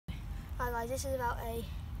Hi guys, this is about a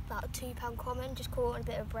 £2 common, just caught on a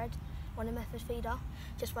bit of bread on a method feeder,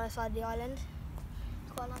 just by the side of the island.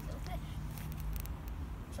 It's quite a nice little fish.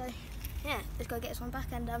 So yeah, let's go get this one back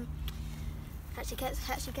and actually get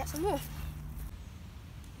some more.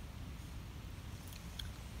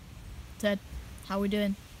 Ted, how are we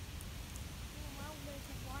doing? Well, we're going to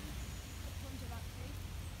take one. This one's about 3.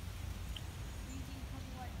 Easy,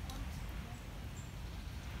 probably like once.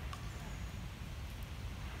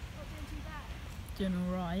 Not doing too bad. Doing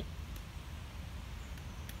alright.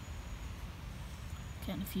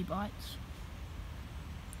 Getting a few bites.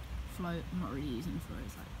 Float, I'm not really using the float,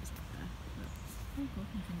 it's like there. But, oh god,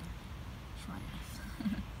 my finger. Try it.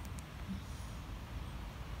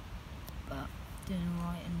 But doing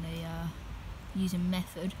alright in the using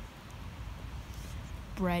method.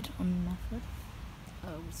 Bread on method.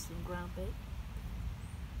 With some ground bait.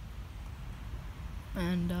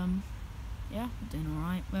 And yeah, we're doing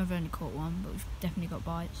alright. We've only caught one, but we've definitely got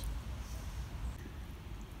bites.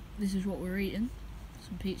 This is what we're eating.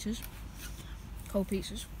 Some pizzas. Cold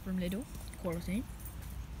pizzas from Lidl. Quality.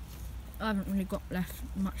 I haven't really got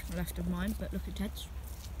much left of mine, but look at Ted's.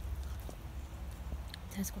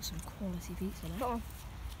 Ted's got some quality pizza there. Got on.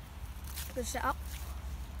 Good setup.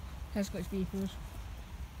 Ted's got his beepers.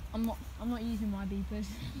 I'm not using my beepers.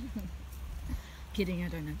 Kidding, I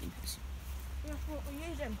don't have beepers. That's what we're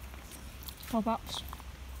using. Pop-ups.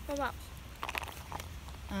 Pop-ups.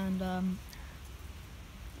 And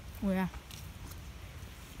well, yeah.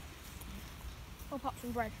 Pop-ups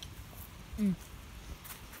and bread.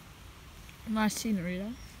 Nice scenery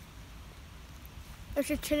there. It's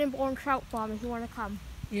a Tillingbourne trout farm if you want to come.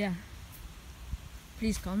 Yeah.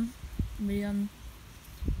 Please come. We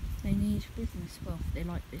they need business. Well, they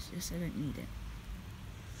like business, they don't need it.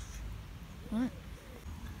 Right.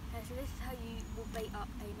 Okay, so this is how you will bait up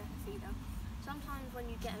a method feeder. Sometimes when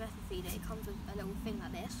you get a method feeder, it comes with a little thing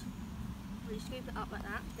like this. You scoop it up like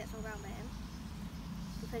that, get some ground bait in.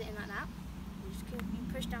 You put it in like that. You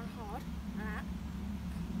push down hard like that.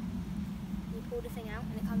 You pull the thing out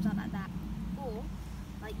and it comes out like that. Or,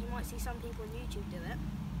 like you might see some people on YouTube do it.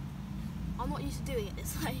 I'm not used to doing it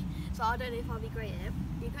this way, so I don't know if I'll be great at it.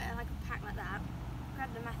 You get like a pack like that,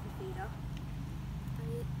 grab the method feeder,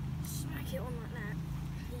 and you smack it on like that,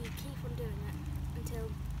 and you keep on doing it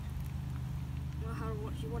until, well, however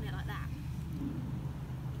much you want it like that.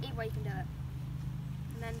 Either way you can do it.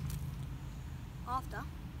 And then, after, I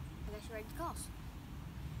guess you're ready to cast.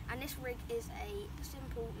 And this rig is a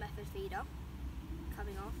simple method feeder,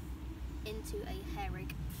 coming off into a hair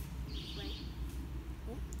rig. Wait.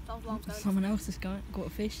 Someone else has got a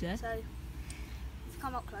fish there. So, if you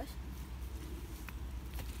come up close,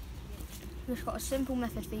 we've just got a simple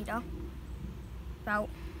method feeder, about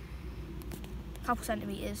a couple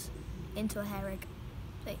centimetres into a hair rig.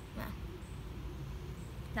 See, there.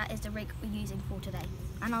 That is the rig we're using for today.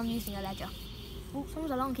 And I'm using a ledger. Oh,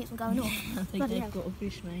 someone's alarm keeps on going off. I think they've got a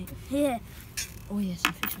fish, mate. Yeah. Oh yes,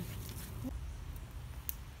 a fish.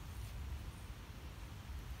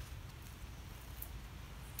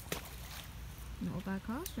 Not a bad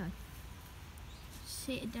cast, though.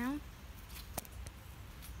 Sit it down.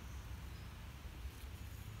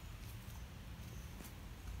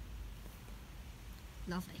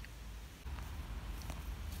 Lovely.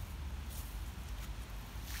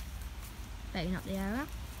 Baiting up the area.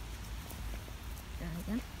 Down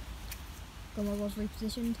again. Got my rods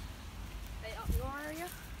repositioned. Bait up your area.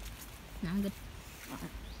 No, I'm good.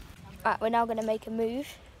 Right, we're now going to make a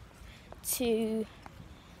move to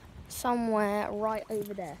somewhere right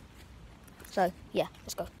over there. So, yeah,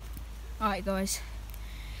 let's go. Alright guys,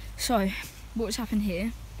 so what's happened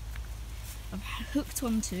here, I've hooked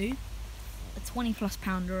onto a 20+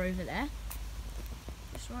 pounder over there,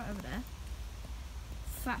 just right over there,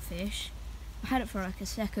 fat fish. I had it for like a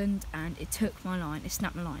second and it took my line, it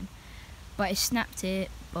snapped my line, but it snapped it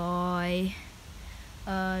by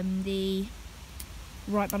right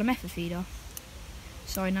by the method feeder.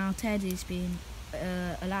 So now Ted is being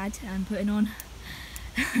a lad and putting on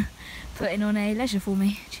a leisure for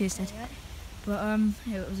me. Cheers, Ted. But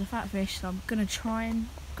yeah, it was a fat fish, so I'm gonna try and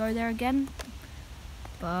go there again,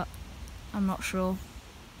 but I'm not sure.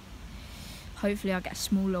 Hopefully I'll get a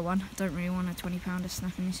smaller one. I don't really want a 20-pounder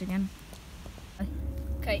snapping this again.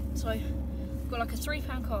 Okay, so I've got like a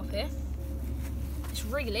 3-pound carp here. It's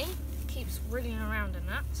wriggly, keeps wriggling around in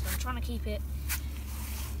that, so I'm trying to keep it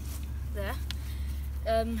there.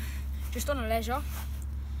 Just on a leisure.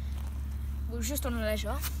 We was just on a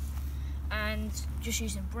leisure and just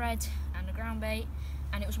using bread and a ground bait,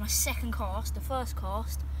 and it was my second cast. The first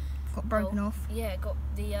cast got broken off. Yeah, got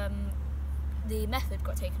the the method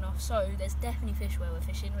got taken off, so there's definitely fish where we're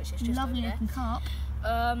fishing, which is just lovely over there. looking carp.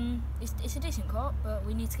 It's a decent carp, but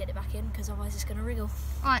we need to get it back in because otherwise it's going to wriggle.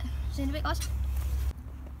 Alright, see you in a bit, guys.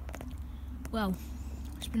 Well,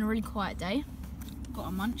 it's been a really quiet day. Got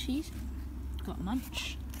our munchies, got a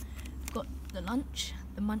munch, got the lunch,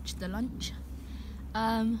 the lunch.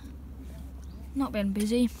 Not been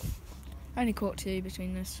busy. Only caught 2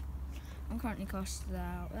 between this. I'm currently casted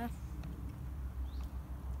out there.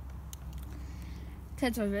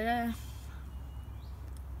 Ted's over there.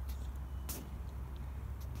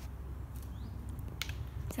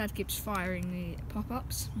 Ted keeps firing the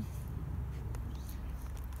pop-ups.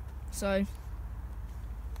 So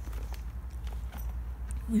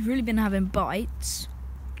we've really been having bites.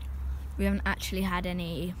 We haven't actually had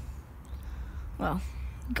any, well,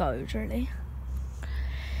 goes really.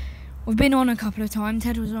 We've been on a couple of times.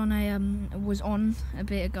 Ted was on a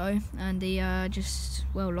bit ago, and he just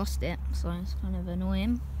lost it, so it's kind of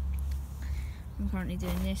annoying. I'm currently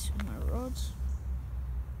doing this with my rods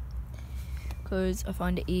because I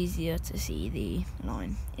find it easier to see the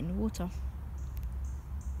line in the water.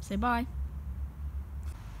 Say bye.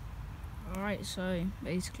 Alright, so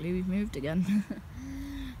basically we've moved again.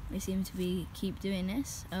 We seem to keep doing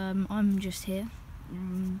this. I'm just here.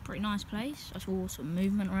 Pretty nice place. I saw some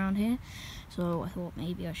movement around here, so I thought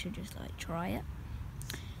maybe I should just try it.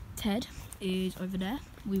 Ted is over there.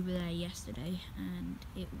 We were there yesterday and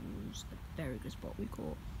it was a very good spot we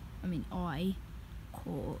caught. I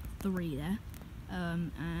caught 3 there,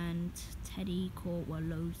 and Teddy caught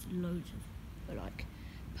loads of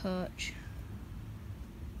perch.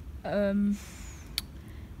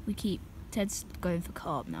 Ted's going for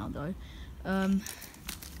carp now though. I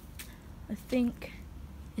think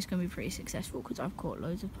it's going to be pretty successful because I've caught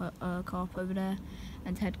loads of carp over there,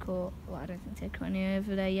 and Ted caught, I don't think Ted caught any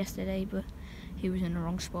over there yesterday, but he was in the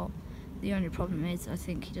wrong spot. The only problem is I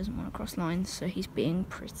think he doesn't want to cross lines, so he's being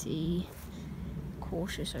pretty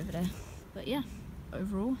cautious over there. But yeah,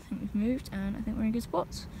 overall I think we've moved and I think we're in good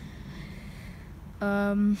spots.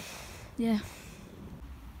 Yeah.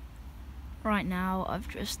 Right now I've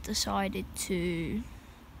just decided to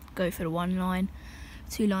go for the 1 line.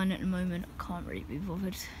 2 line at the moment, I can't really be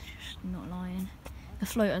bothered, just not lying. The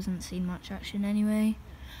float hasn't seen much action anyway,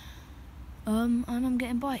 and I'm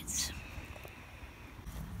getting bites.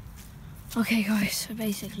 Okay guys, so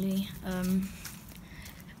basically,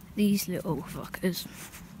 these little fuckers,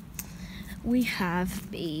 we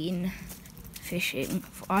have been fishing,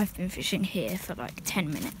 I've been fishing here for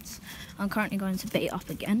 10 minutes. I'm currently going to bait up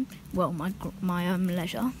again, well my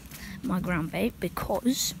leisure, my ground bait,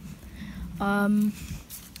 because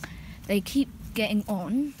they keep getting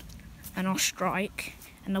on and I'll strike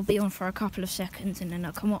and they'll be on for a couple of seconds and then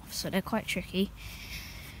they'll come off, so they're quite tricky.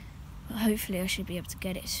 But hopefully I should be able to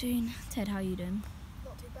get it soon. Ted, how are you doing?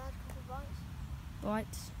 Not too bad, couple of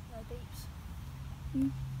bites. Bites? No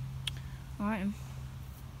beeps. Alright.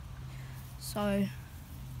 So I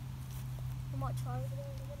might try over there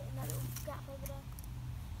in a minute, in that little gap over there.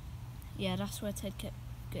 yeah, that's where Ted kept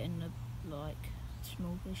getting the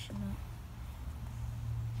small fish and that.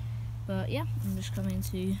 But yeah, I'm just coming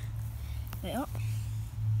to bait up.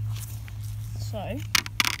 So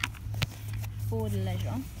for the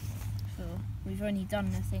leisure, we've only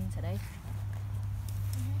done the thing today.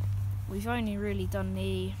 We've only really done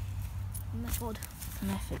the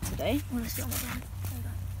method today. Well, let's see on my hand. There we go.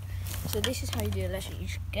 So this is how you do a leisure. You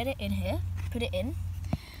should get it in here, put it in,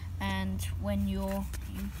 and when you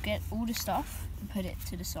get all the stuff, you put it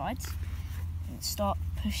to the sides and start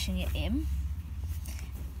pushing it in,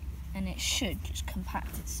 and it should just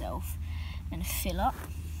compact itself and fill up.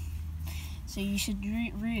 So you should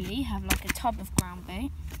really have a tub of ground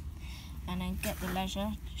bait, and then get the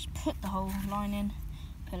leisure, just put the whole line in,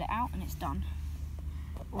 pull it out, and it's done.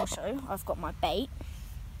 Also, I've got my bait.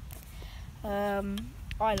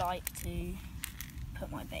 I like to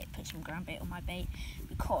put some ground bait on my bait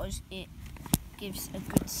because it gives a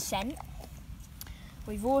good scent.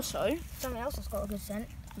 We've also, Something else that's got a good scent.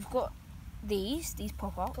 we've got these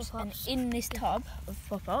pop-ups, and in this tub of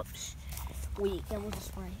pop-ups, There was a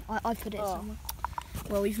spray. I put it somewhere.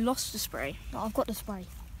 well, we've lost the spray. No, I've got the spray.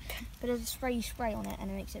 But there's a spray you spray on it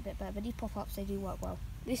and it makes it a bit better. But these pop-ups, they do work well.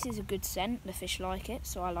 This is a good scent, the fish like it,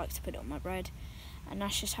 so I like to put it on my bread, and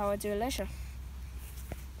that's just how I do a leisure.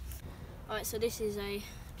 Alright, so this is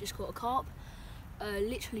just caught a carp,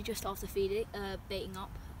 literally just after baiting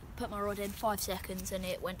up. Put my rod in 5 seconds and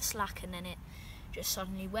it went slack, and then it just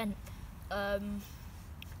suddenly went.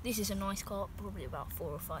 This is a nice carp, probably about 4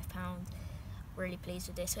 or 5 pounds. Really pleased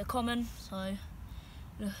with this. They're common, so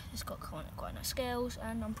look, it's got quite nice scales,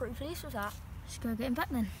 and I'm pretty pleased with that. Let's go get him back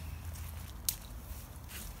then.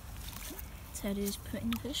 Ted is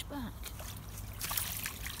putting the fish back.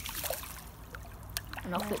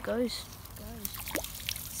 And off it goes.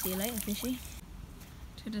 See you later, fishy.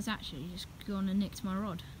 Ted has actually just gone and nicked my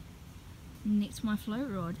rod. Nicked my float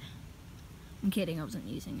rod. I'm kidding, I wasn't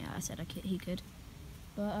using it. I said he could.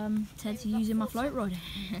 But Ted's using my float rod.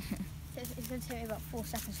 It's going to take me about 4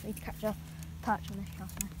 seconds for me to capture a perch on this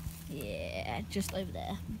cast now. Yeah, just over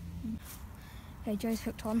there. Okay, Joe's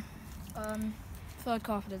hooked on. Third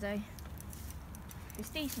carp of the day. It's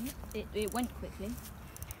decent. It went quickly.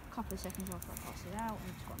 A couple of seconds after I cast it out and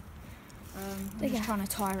it's gone. I'm just trying to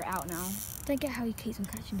tire it out now. Don't get how he keeps on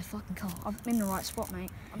catching the fucking carp. I'm in the right spot,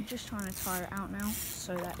 mate. I'm just trying to tire it out now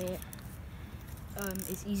so that it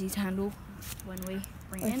is easy to handle when we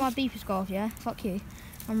bring it in. If my beepers go off, yeah, fuck you.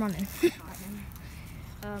 I'm running.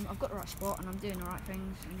 I've got the right spot and I'm doing the right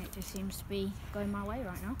things and it just seems to be going my way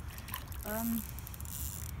right now.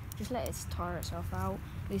 Just let it tire itself out.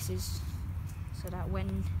 This is so that when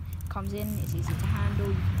it comes in, it's easy to handle.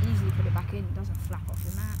 You can easily put it back in. It doesn't flap off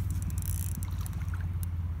your mat.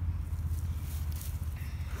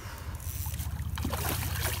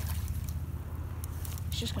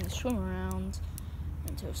 It's just going to swim around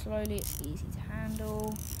until slowly it's easy to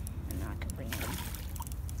handle, and now I can bring it in.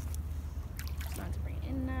 It's time to bring it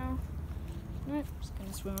in now. Nope, it's going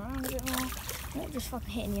to swim around a bit more. Nope, just fucking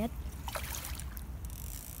hitting the head.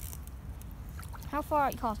 How far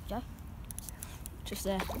out you cast, Joe? Just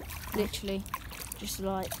there, literally, just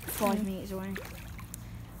like 5 metres away.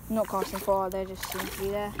 Not casting far, they just seem to be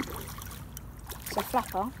there. It's a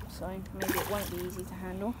flapper, so maybe it won't be easy to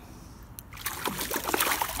handle.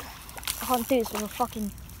 I can't do this with a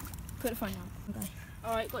fucking... Put the phone down. Okay.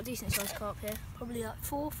 Alright, got a decent sized carp here. Probably like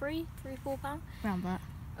 4 pound. Round that.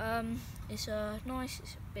 It's nice,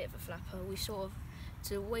 it's a bit of a flapper. We sort of,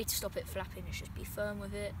 the way to stop it flapping is just be firm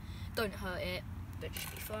with it. Don't hurt it, but just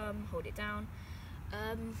be firm, hold it down.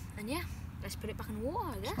 And yeah, let's put it back in the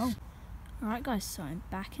water, I guess. Oh. Alright guys, so I'm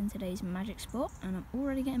back in today's magic spot and I'm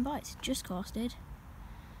already getting bites. Just casted.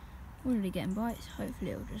 Already getting bites.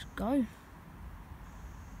 Hopefully it'll just go.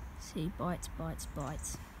 See, bites.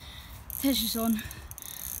 Ted's just on.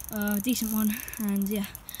 Decent one, and yeah,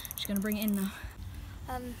 just gonna bring it in now.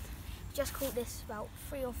 Just caught this about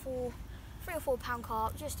 3 or 4 pound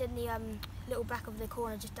carp just in the little back of the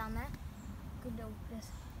corner just down there. Good little, there's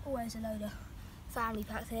always a load of family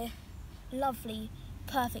packs here. Lovely,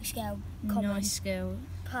 perfect scale. Common. Nice scale.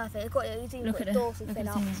 Perfect. It's even got a dorsal fin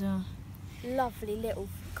up. As well. Lovely little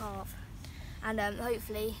carp. And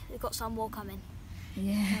hopefully we've got some more coming.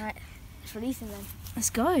 Yeah. Alright, let's release him then. Let's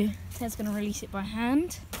go. Ted's gonna release it by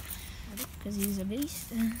hand. Because he's a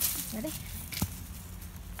beast. Ready?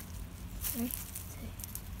 3, 2.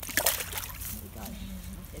 There we go.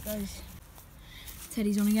 Off it goes.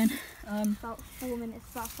 Teddy's on again. About 4 minutes,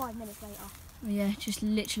 about 5 minutes later. Yeah, just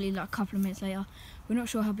literally like a couple of minutes later. We're not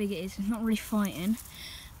sure how big it is. It's not really fighting,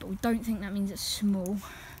 but we don't think that means it's small.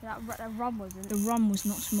 That run wasn't. The run was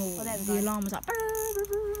not small. Oh, the alarm was like.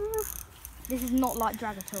 This is not like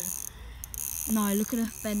drag at all. No, look at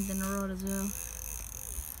the bend in the rod as well.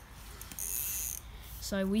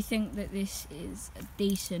 So we think that this is a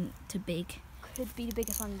decent to big. Could be the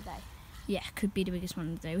biggest one of the day. Yeah, could be the biggest one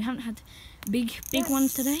of the day. We haven't had big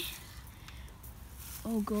ones today.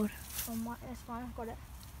 Oh god. Oh my, that's fine, I've got it.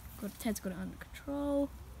 God, Ted's got it under control.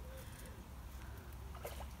 I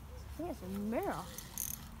think it's a mirror.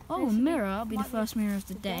 Oh, a mirror. I'll be the first mirror of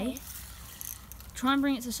the day. Try and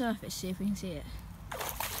bring it to surface, see if we can see it.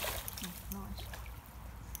 Nice.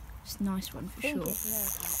 It's a nice one for sure.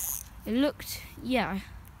 It's It looked, yeah.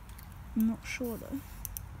 I'm not sure though.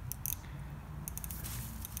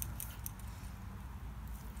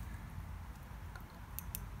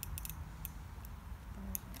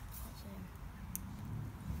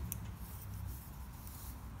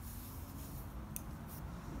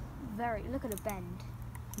 Look at the bend.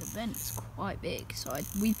 The bend's quite big, so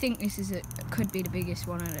we think this is could be the biggest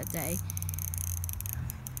one of the day.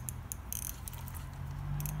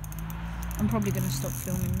 I'm probably going to stop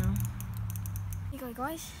filming now. Here you go,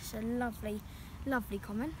 guys. It's a lovely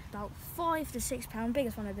common. About 5 to 6 pound,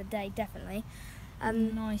 biggest one of the day, definitely.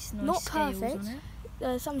 Nice not scales perfect. on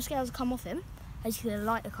it. Some scales come off him, as you can see,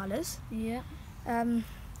 lighter colours. Yeah. Nice.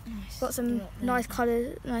 Got some nice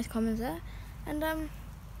colours, nice commons there, and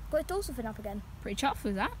got his dorsal fin up again. Pretty chuffed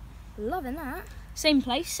with that. Loving that. Same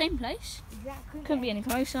place. Exactly. Couldn't be any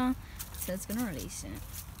closer. So it's going to release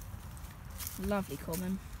it. Lovely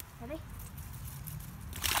common. Ready?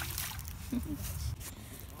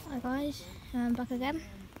 Hi guys, I'm back again.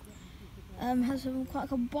 Had quite a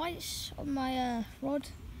couple bites on my rod.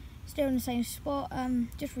 Still in the same spot.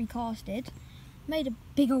 Just recasted. made a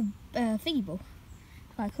big old thingy ball.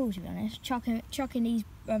 Quite cool, to be honest. Chucking these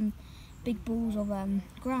big balls of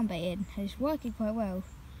ground bait in, and it's working quite well.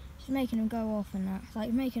 Just making them go off and that. It's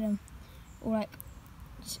like making them all like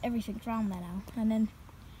just everything's round there now, and then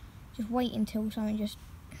just wait until something just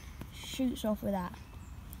shoots off with that.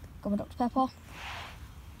 Got my Dr. Pepper.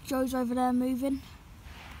 Joe's over there moving.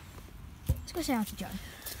 Let's go say hi to Joe.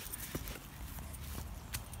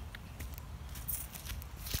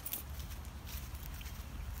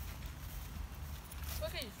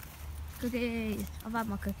 Cookies. I've had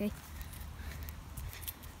my cookie.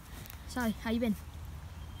 So, how you been?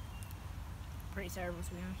 Pretty terrible,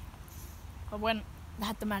 to be honest. I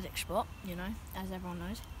had the magic spot, you know, as everyone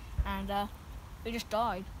knows, and it just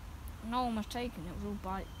died. No one was taken. It was all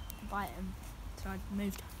biting. So I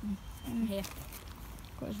moved here.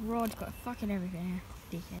 Got his rod, got fucking everything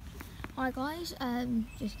here. Alright guys,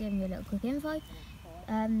 just giving you a little quick info.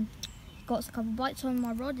 Got a couple bites on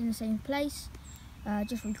my rod in the same place.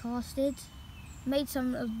 Just recasted. Made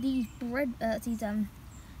some of these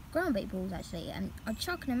ground bait balls actually, and I'm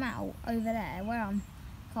chucking them out over there where I'm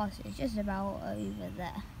casting. It's just about over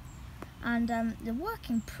there, and they're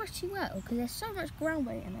working pretty well because there's so much ground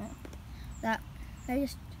bait in it that they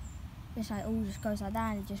just like all just goes like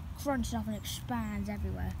that, and it just crunches up and expands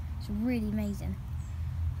everywhere. It's really amazing.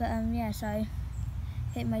 But yeah, so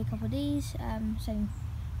made a couple of these. Same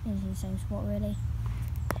in the same spot really.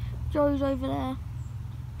 Joe's over there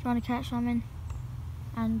trying to catch something,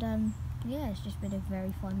 and yeah, it's just been a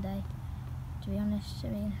very fun day, to be honest. I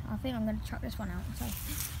mean, I think I'm going to chuck this one out. So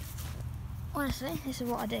honestly, this is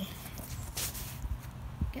what I do.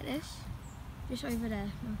 Get this, just over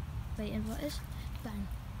there, baiting butters, bang,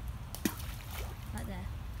 like there,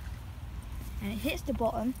 and it hits the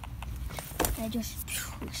bottom, and it just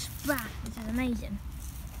expands. This is amazing.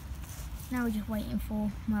 Now we're just waiting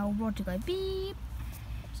for my old rod to go beep.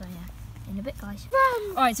 So yeah, in a bit, guys.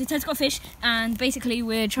 Alright, so Ted's got a fish, and basically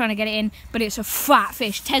we're trying to get it in, but it's a fat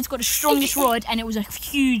fish. Ted's got the strongest rod, and it was a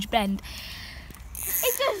huge bend.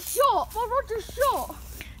 It just shot! My rod just shot!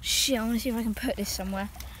 Shit, I want to see if I can put this somewhere.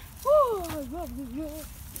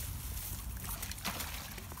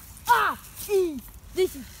 Ah!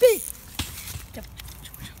 This is big!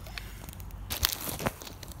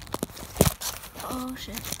 Oh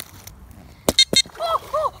shit.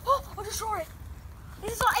 Oh! I just saw it!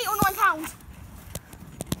 This is like 8 or 9 pounds.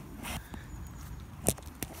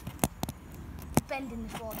 Bending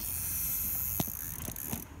this rod.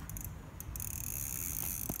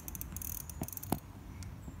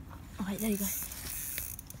 Alright, there you go.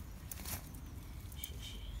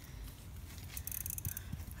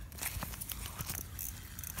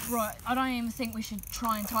 Right, I don't even think we should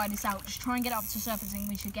try and tie this out. Just try and get it up to the surface and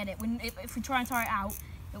we should get it. If we try and tie it out,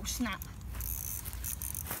 it will snap.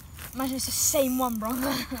 Imagine it's the same one, bro.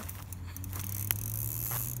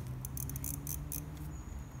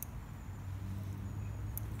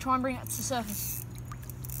 Try and bring it to the surface.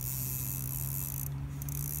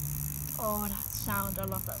 Oh, that sound. I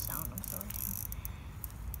love that sound. I'm sorry.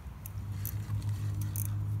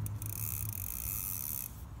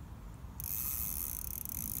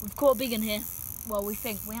 We've caught a big one here. Well, we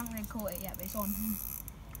think. We haven't really caught it yet, but it's on.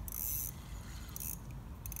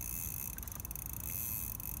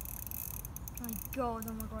 Oh my god,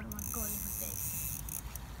 oh my god, oh my god, it's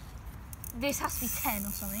big. This has to be 10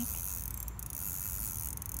 or something.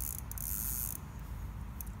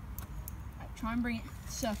 Right, try and bring it to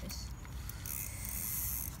the surface.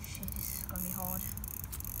 Shit, this is gonna be hard.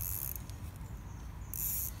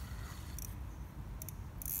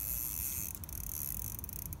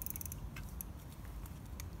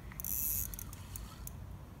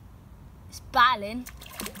 It's battling.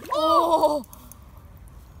 Oh!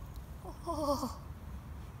 Oh.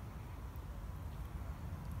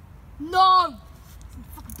 No!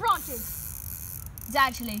 Fucking branches! It's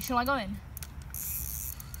actually, shall I go in?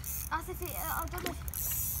 That's the thing, I don't know.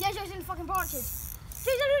 Yeah, Joe's in the fucking branches.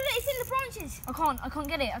 Joe, it's in the branches. I can't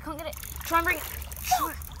get it. Try and bring it.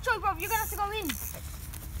 Joe, bro, you're gonna have to go in.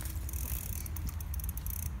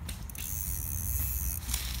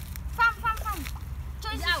 Fam.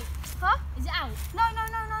 Joe's Is it out? Huh? Is it out? No,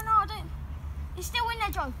 I don't. It's still in there,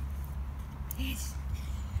 Joe. Yes.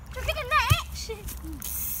 Joe, get in there. Shit.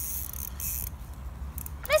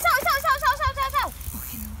 It's out.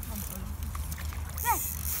 Fucking hell. There.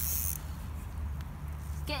 It's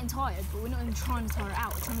getting tired, but we're not even trying to tire it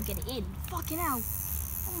out. We're trying to get it in. Fucking hell.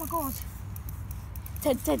 Oh my god.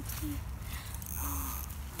 Ted.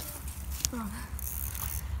 Bro.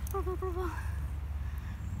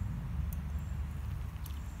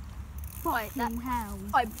 Right, Fucking hell.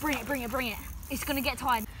 Alright, bring it. It's gonna get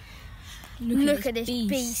tired. Look at this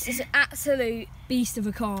beast. It's an absolute beast of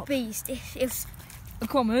a carp. beast. It's A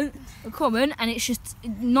common, and it's just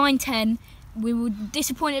 9-10. We were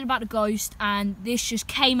disappointed about the ghost, and this just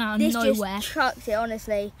came out of this nowhere. just chucked it,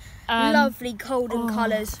 honestly. Lovely golden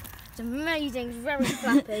colours. It's amazing. It's very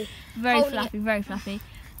flappy. Very flappy, very flappy.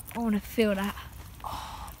 I want to feel that.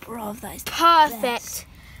 Oh, bruv, that is Perfect.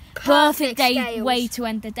 perfect day scales. way to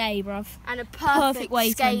end the day, bruv. And a perfect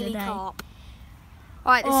way to end the scaly day. carp.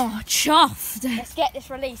 Right, Chuffed. let's get this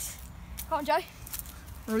release. Come on, Joe.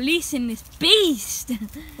 Releasing this beast.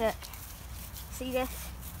 Look. See this?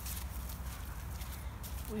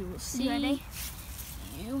 We will see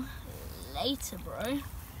you later, bro.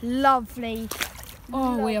 Lovely.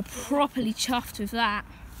 Oh, we are properly chuffed with that.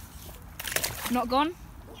 Not gone?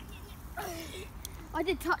 I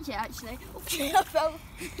did touch it actually. I fell.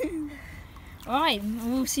 Alright,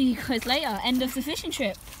 we'll see you guys later. End of the fishing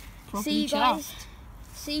trip. Properly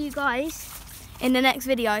See you guys in the next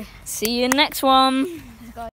video. See you in the next one.